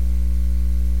missed it.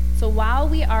 So while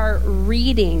we are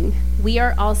reading, we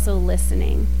are also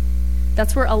listening.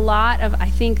 That's where a lot of, I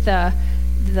think, the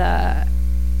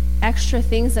extra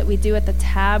things that we do at the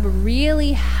tab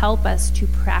really help us to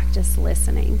practice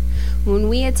listening. When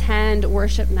we attend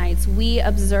worship nights, we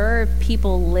observe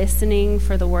people listening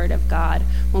for the word of God.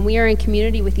 When we are in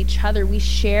community with each other, we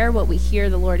share what we hear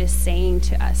the Lord is saying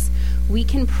to us. We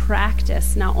can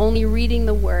practice not only reading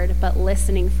the word, but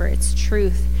listening for its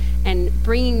truth and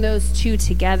bringing those two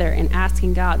together and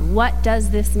asking God, what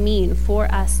does this mean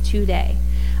for us today?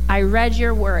 I read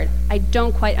your word. I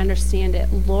don't quite understand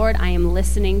it. Lord, I am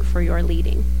listening for your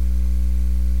leading.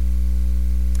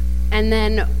 And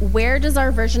then where does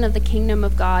our version of the kingdom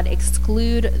of God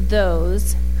exclude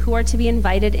those who are to be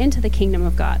invited into the kingdom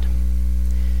of God?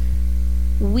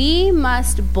 We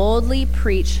must boldly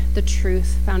preach the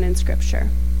truth found in Scripture.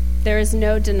 There is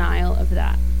no denial of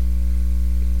that.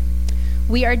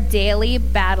 We are daily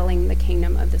battling the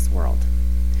kingdom of this world.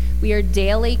 We are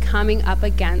daily coming up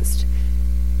against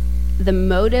the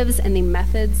motives and the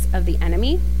methods of the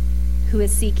enemy, who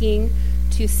is seeking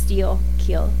to to steal,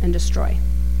 kill, and destroy,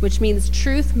 which means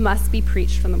truth must be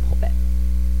preached from the pulpit.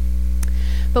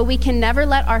 But we can never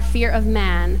let our fear of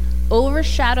man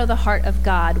overshadow the heart of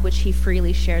God, which he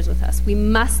freely shares with us. We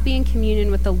must be in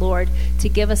communion with the Lord to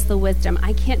give us the wisdom.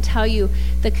 I can't tell you,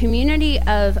 the community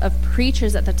of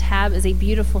preachers at the Tab is a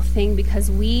beautiful thing because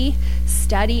we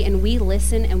study and we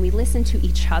listen to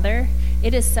each other.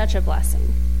 It is such a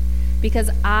blessing because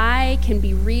I can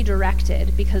be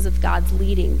redirected because of God's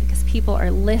leading, because people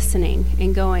are listening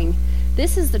and going,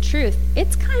 this is the truth.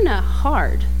 It's kind of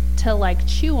hard to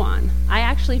chew on. I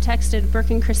actually texted Brooke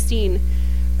and Christine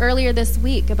earlier this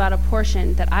week about a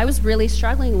portion that I was really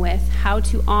struggling with, how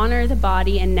to honor the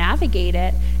body and navigate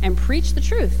it and preach the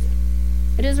truth.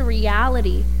 It is a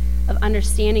reality of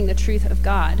understanding the truth of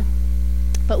God,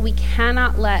 but we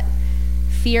cannot let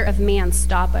fear of man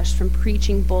stop us from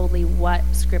preaching boldly what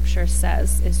Scripture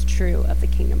says is true of the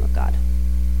kingdom of God.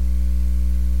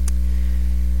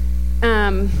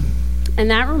 And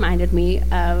that reminded me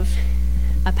of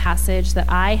a passage that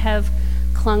I have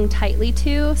clung tightly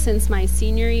to since my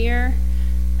senior year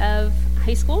of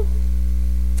high school.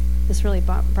 This really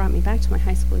brought me back to my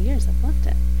high school years. I've loved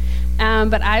it.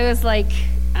 But I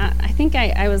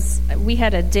was we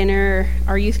had a dinner,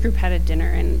 our youth group had a dinner,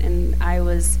 and I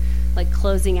was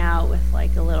closing out with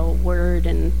a little word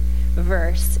and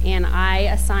verse. And I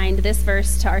assigned this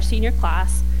verse to our senior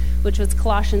class, which was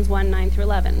Colossians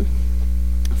 1:9-11.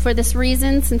 For this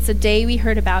reason, since the day we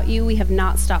heard about you, we have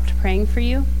not stopped praying for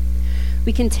you.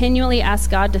 We continually ask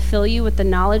God to fill you with the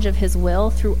knowledge of his will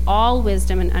through all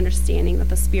wisdom and understanding that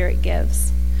the Spirit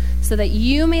gives, so that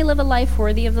you may live a life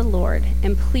worthy of the Lord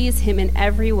and please him in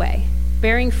every way,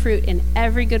 bearing fruit in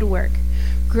every good work,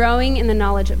 growing in the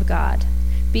knowledge of God,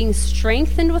 being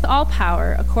strengthened with all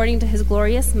power according to his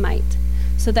glorious might,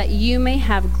 so that you may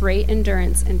have great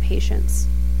endurance and patience,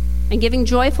 and giving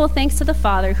joyful thanks to the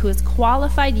Father who has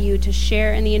qualified you to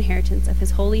share in the inheritance of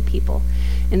his holy people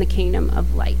in the kingdom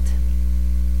of light.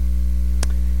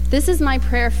 This is my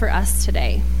prayer for us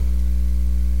today,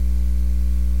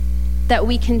 that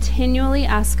we continually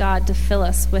ask God to fill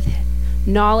us with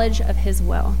knowledge of his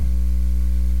will.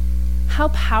 How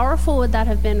powerful would that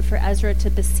have been for Ezra to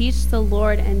beseech the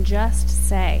Lord and just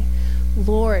say,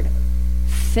 Lord,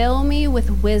 fill me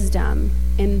with wisdom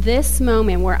in this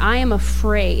moment where I am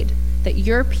afraid that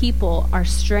your people are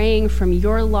straying from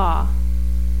your law.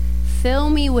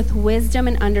 Fill me with wisdom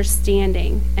and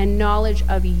understanding and knowledge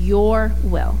of your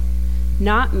will,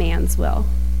 not man's will,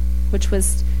 which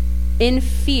was in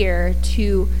fear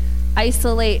to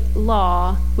isolate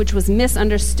law, which was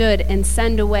misunderstood, and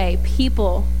send away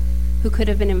people who could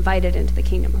have been invited into the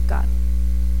kingdom of God.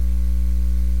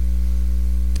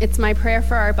 It's my prayer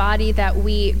for our body that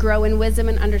we grow in wisdom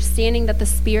and understanding that the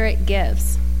Spirit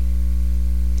gives.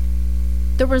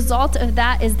 The result of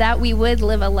that is that we would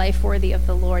live a life worthy of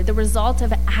the Lord. The result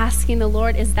of asking the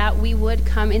Lord is that we would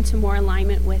come into more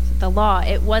alignment with the law.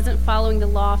 It wasn't following the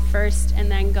law first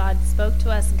and then God spoke to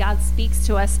us. God speaks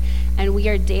to us, and we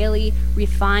are daily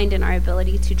refined in our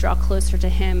ability to draw closer to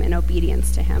him in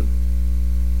obedience to him.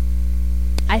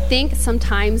 I think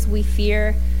sometimes we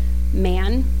fear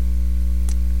man,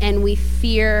 and we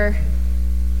fear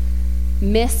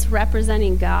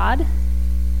misrepresenting God.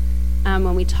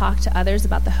 When we talk to others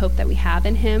about the hope that we have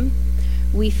in him,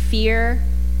 we fear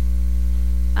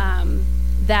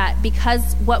that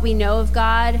because what we know of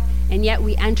God, and yet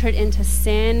we entered into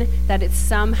sin, that it's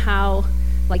somehow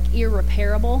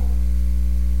irreparable.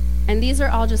 And these are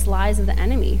all just lies of the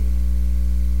enemy.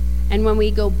 And when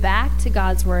we go back to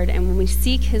God's word and when we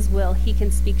seek his will, he can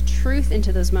speak truth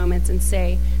into those moments and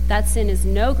say, that sin is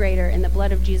no greater and the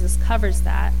blood of Jesus covers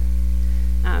that.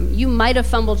 You might have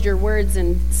fumbled your words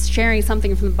in sharing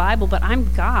something from the Bible, but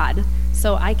I'm God,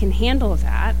 so I can handle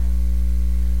that.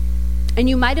 And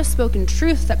you might have spoken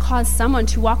truth that caused someone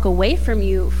to walk away from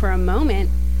you for a moment,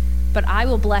 but I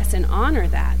will bless and honor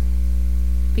that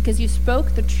because you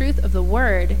spoke the truth of the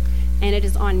word, and it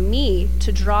is on me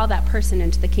to draw that person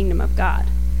into the kingdom of God.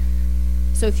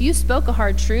 So if you spoke a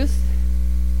hard truth,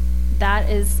 that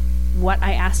is what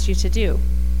I asked you to do.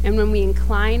 And when we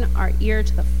incline our ear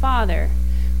to the Father,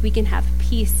 we can have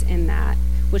peace in that,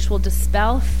 which will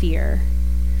dispel fear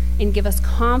and give us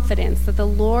confidence that the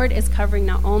Lord is covering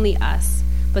not only us,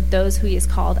 but those who he has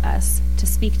called us to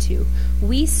speak to.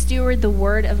 We steward the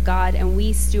word of God, and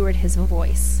we steward his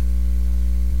voice.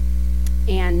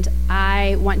 And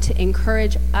I want to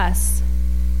encourage us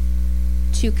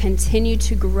to continue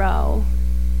to grow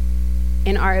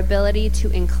in our ability to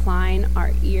incline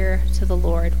our ear to the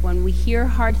Lord when we hear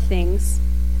hard things,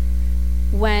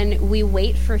 when we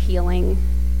wait for healing,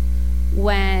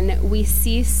 when we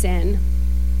see sin,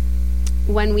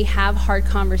 when we have hard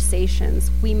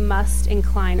conversations, we must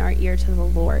incline our ear to the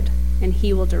Lord, and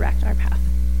he will direct our path.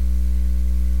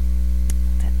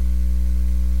 That's it.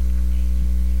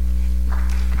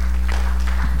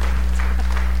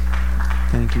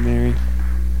 Thank you, Mary.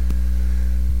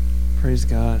 Praise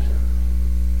God.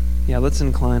 Yeah, let's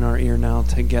incline our ear now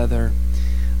together.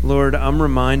 Lord, I'm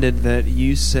reminded that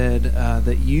you said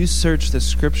that you search the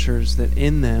scriptures, that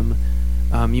in them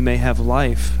you may have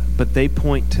life, but they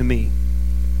point to me.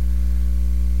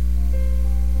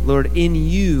 Lord, in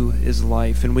you is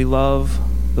life, and we love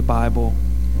the Bible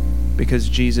because,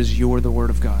 Jesus, you're the Word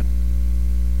of God.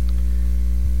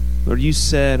 Lord, you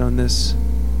said on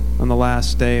the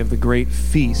last day of the great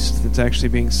feast that's actually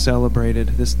being celebrated,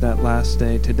 that last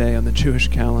day today on the Jewish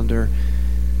calendar,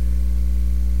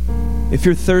 if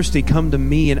you're thirsty, come to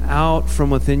me, and out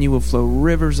from within you will flow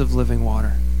rivers of living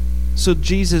water. So,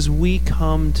 Jesus, we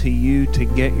come to you to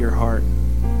get your heart.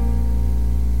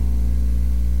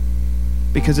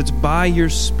 Because it's by your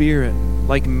Spirit,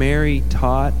 like Mary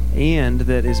taught, and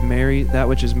that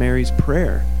which is Mary's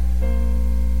prayer,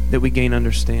 that we gain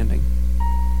understanding.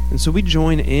 And so we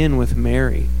join in with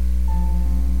Mary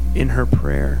in her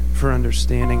prayer for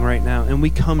understanding right now. And we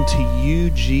come to you,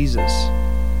 Jesus.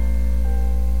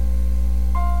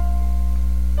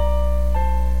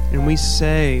 And we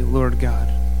say, Lord God,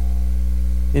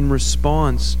 in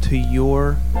response to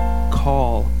your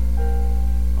call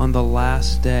on the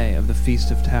last day of the Feast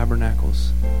of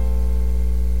Tabernacles,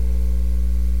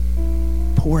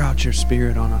 pour out your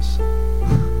Spirit on us.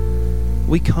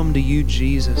 We come to you,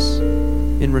 Jesus,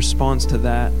 in response to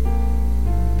that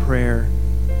prayer,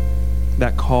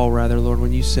 that call, rather, Lord,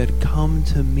 when you said, come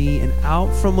to me, and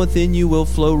out from within you will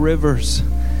flow rivers.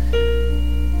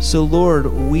 So,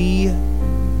 Lord, we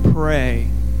pray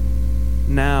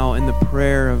now in the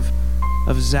prayer of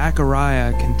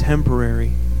Zechariah,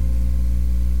 contemporary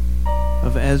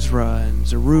of Ezra and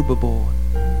Zerubbabel,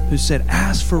 who said,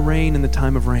 ask for rain in the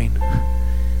time of rain.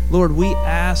 Lord, we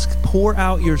ask, pour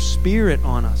out your Spirit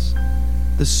on us.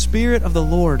 The Spirit of the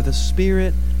Lord, the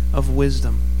Spirit of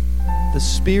wisdom, the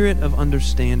Spirit of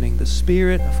understanding, the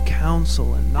Spirit of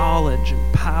counsel and knowledge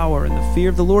and power and the fear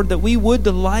of the Lord, that we would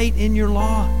delight in your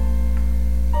law,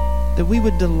 that we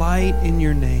would delight in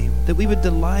your name, that we would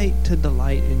delight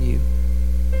in you,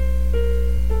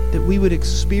 that we would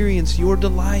experience your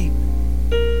delight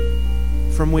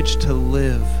from which to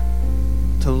live,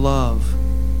 to love,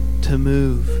 to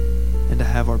move, and to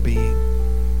have our being.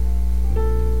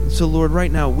 And so, Lord,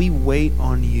 right now we wait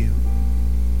on you.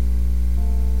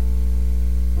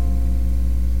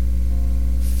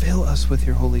 Fill us with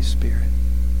your Holy Spirit.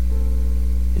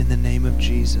 In the name of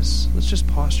Jesus. Let's just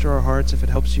posture our hearts. If it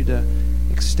helps you to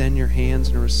extend your hands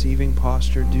in a receiving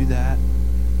posture, do that.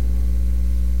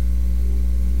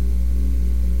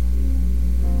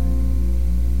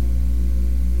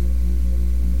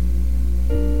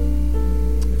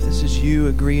 You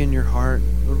agree in your heart,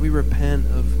 Lord, we repent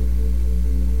of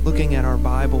looking at our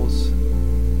Bibles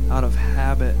out of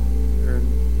habit or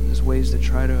as ways to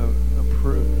try to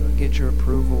get your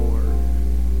approval, or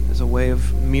as a way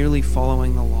of merely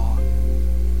following the law.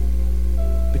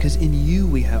 Because in you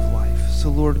we have life. So,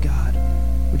 Lord God,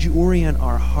 would you orient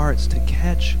our hearts to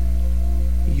catch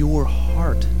your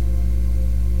heart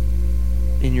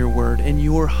in your word and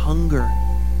your hunger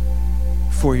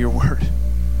for your word.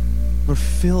 Lord,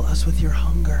 fill us with your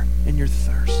hunger and your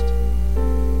thirst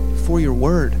for your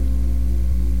word,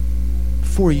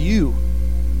 for you.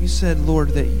 You said, Lord,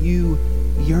 that you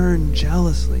yearn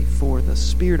jealously for the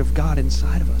Spirit of God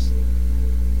inside of us.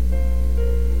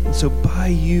 And so by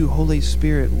you, Holy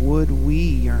Spirit, would we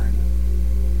yearn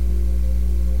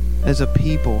as a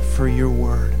people for your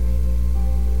word.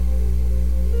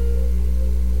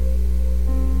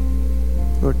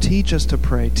 Lord, teach us to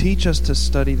pray. Teach us to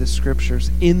study the Scriptures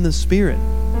in the Spirit.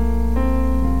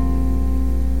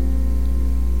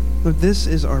 Lord, this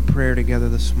is our prayer together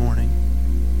this morning.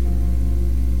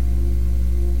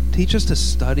 Teach us to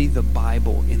study the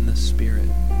Bible in the Spirit.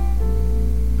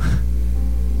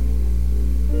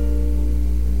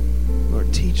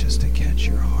 Lord, teach us to catch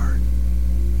your heart,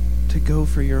 to go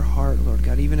for your heart, Lord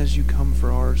God, even as you come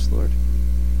for ours, Lord.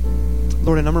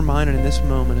 Lord, and I'm reminded in this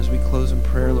moment as we close in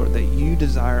prayer, Lord, that you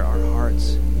desire our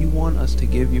hearts. You want us to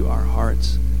give you our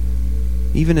hearts,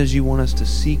 even as you want us to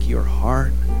seek your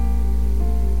heart.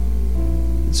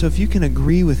 And so if you can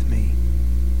agree with me,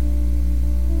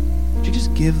 would you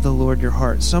just give the Lord your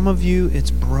heart? Some of you,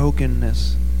 it's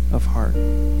brokenness of heart. The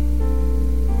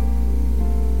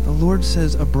Lord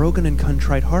says, a broken and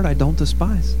contrite heart I don't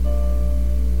despise.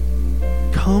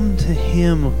 Come to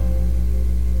Him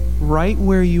right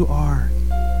where you are.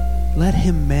 Let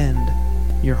Him mend.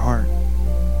 your heart.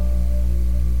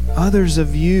 Others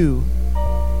of you,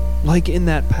 like in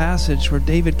that passage where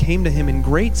David came to him in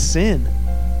great sin,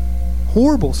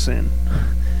 horrible sin.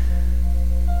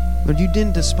 Lord, you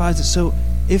didn't despise it. So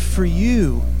if for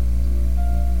you,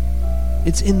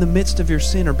 it's in the midst of your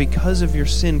sin or because of your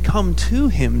sin, come to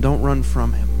him, don't run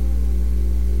from him.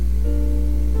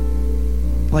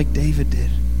 Like David did.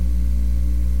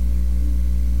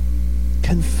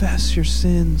 Confess your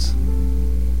sins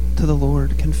to the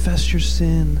Lord. Confess your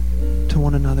sin to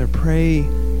one another. Pray.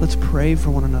 Let's pray for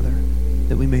one another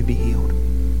that we may be healed.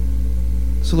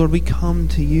 So, Lord, we come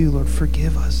to you. Lord,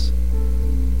 forgive us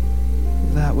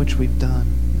that which we've done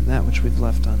and that which we've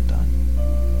left undone.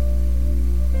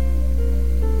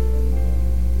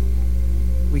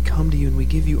 We come to you and we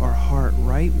give you our heart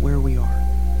right where we are.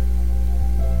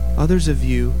 Others of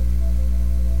you,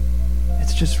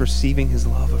 it's just receiving his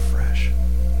love afresh.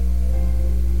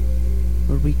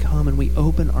 Lord, we come and we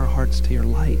open our hearts to your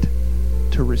light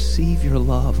to receive your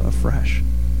love afresh.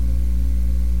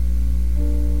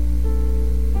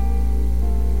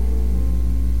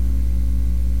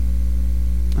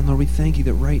 And Lord, we thank you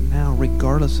that right now,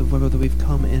 regardless of whether we've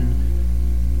come in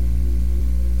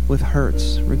with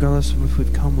hurts, regardless of if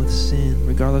we've come with sin,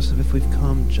 regardless of if we've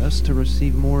come just to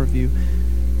receive more of you,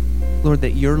 Lord,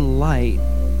 that your light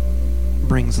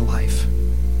brings life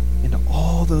into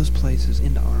all those places,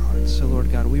 into our hearts. So,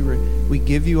 Lord God, we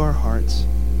give you our hearts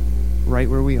right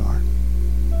where we are.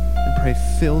 And pray,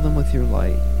 fill them with your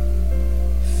light.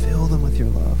 Fill them with your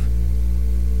love.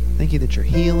 Thank you that you're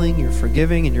healing, you're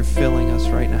forgiving, and you're filling us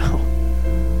right now.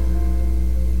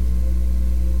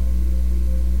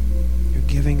 You're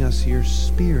giving us your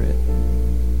Spirit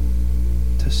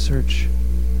to search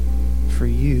for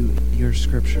you in your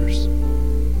scriptures,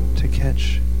 to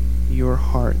catch your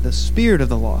heart, the spirit of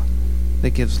the law that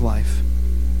gives life.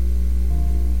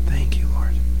 Thank you,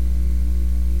 Lord.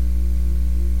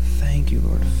 Thank you,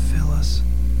 Lord. Fill us.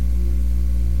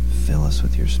 Fill us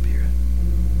with your Spirit.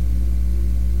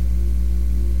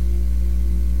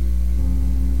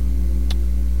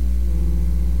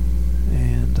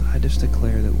 And I just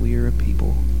declare that we are a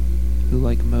people who,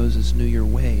 like Moses, knew your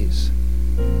ways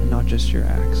and not just your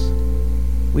acts.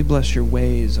 We bless your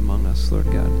ways among us, Lord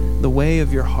God. The way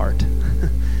of your heart.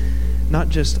 Not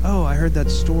just, oh, I heard that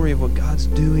story of what God's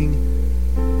doing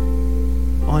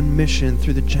on mission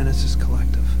through the Genesis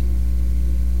Collective.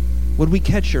 Would we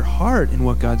catch your heart in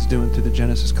what God's doing through the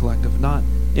Genesis Collective, not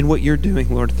in what you're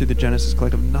doing, Lord, through the Genesis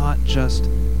Collective, not just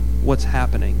what's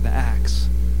happening, the acts,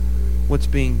 what's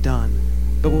being done,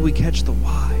 but would we catch the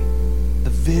why, the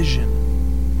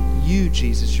vision, you,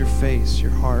 Jesus, your face,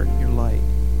 your heart, your light.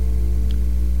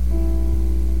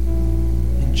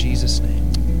 In Jesus' name.